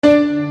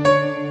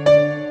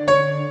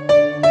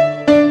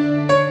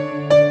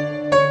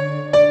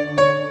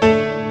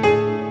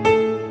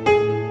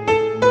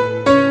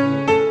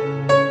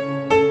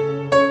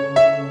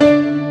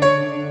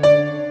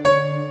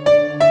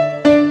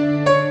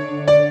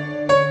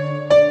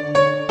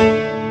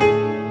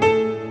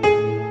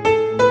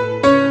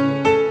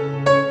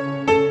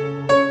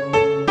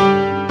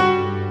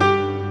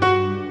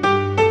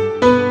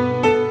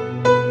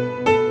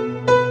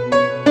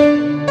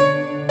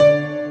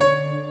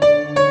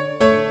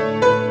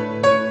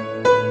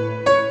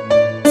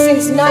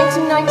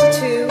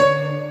1992,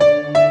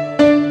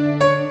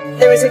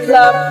 there is a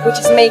club which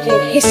is making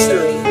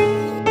history.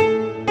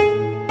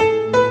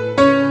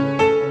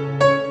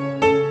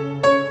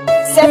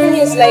 7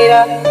 years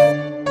later,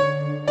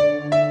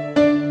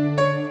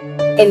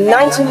 in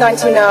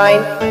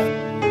 1999,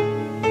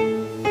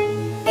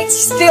 it's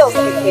still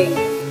kicking.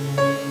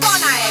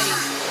 Pont Aeri.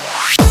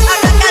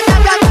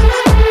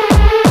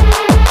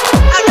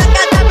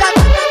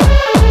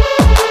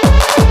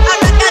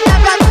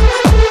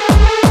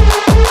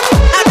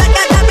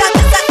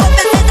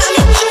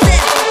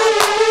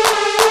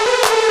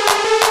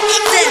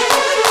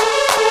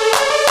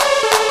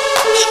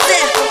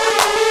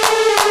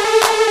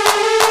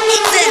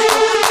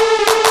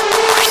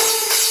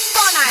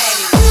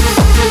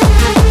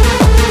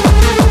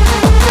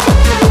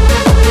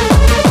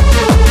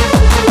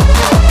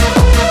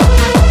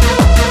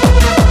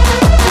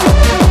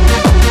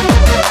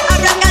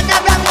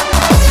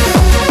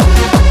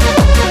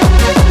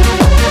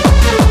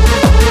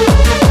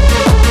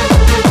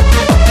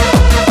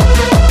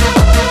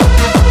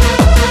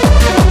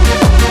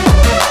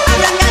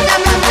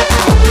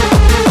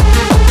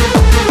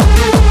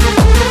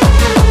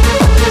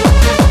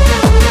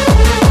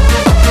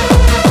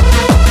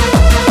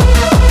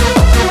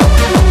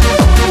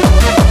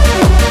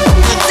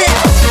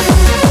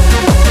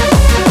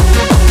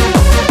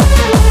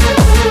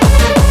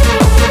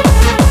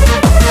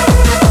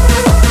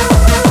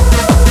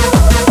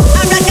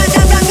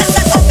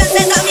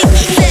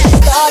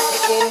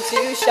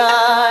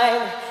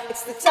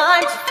 It's the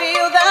time to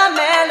feel the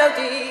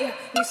melody.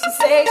 New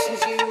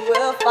sensations you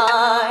will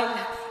find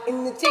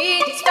in the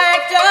DJ's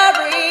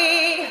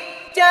factory.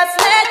 Just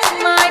let your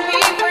mind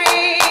be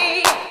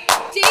free.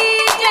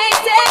 DJ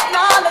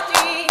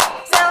technology,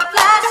 sound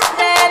flash and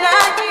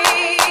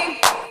energy.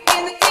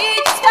 In the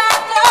DJ's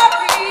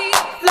factory,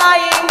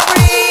 flying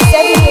free.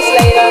 7 years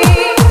later,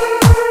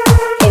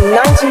 in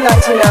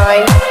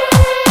 1999.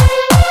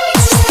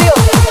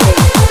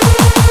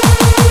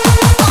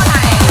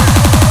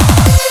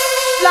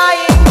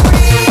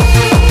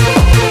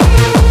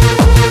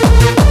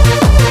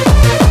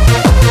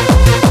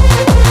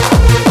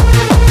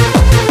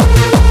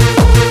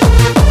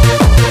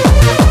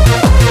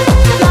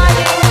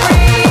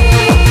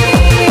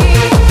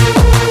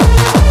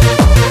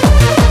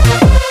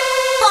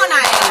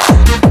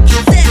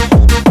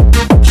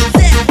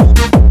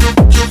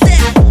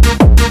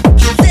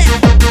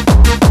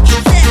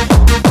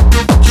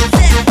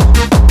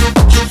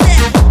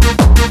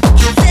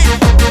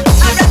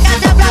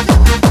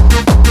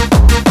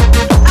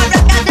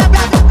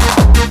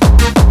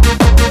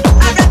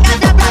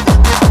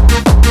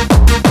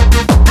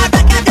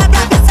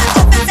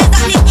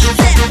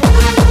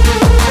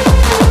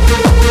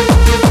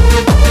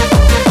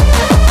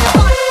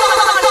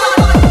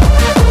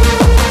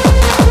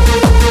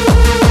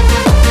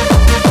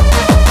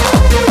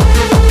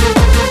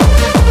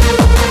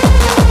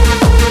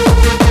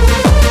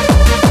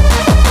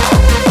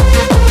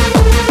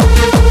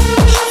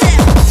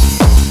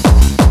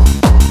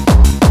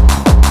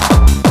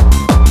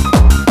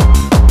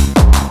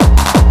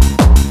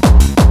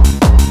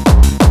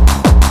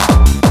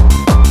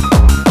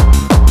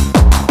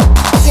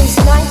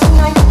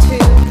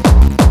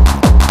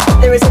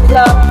 There is a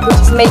club which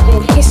is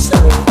making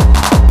history.